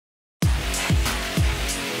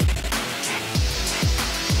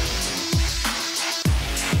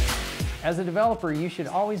As a developer, you should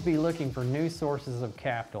always be looking for new sources of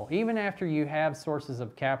capital, even after you have sources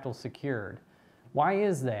of capital secured. Why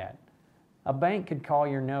is that? A bank could call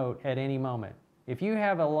your note at any moment. If you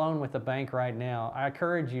have a loan with a bank right now, I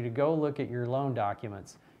encourage you to go look at your loan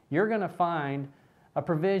documents. You're going to find a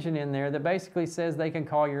provision in there that basically says they can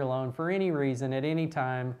call your loan for any reason at any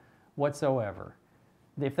time whatsoever.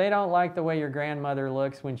 If they don't like the way your grandmother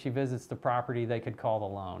looks when she visits the property, they could call the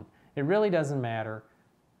loan. It really doesn't matter.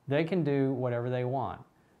 They can do whatever they want.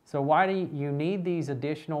 So why do you need these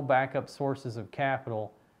additional backup sources of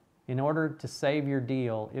capital in order to save your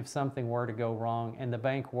deal if something were to go wrong and the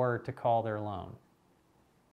bank were to call their loan?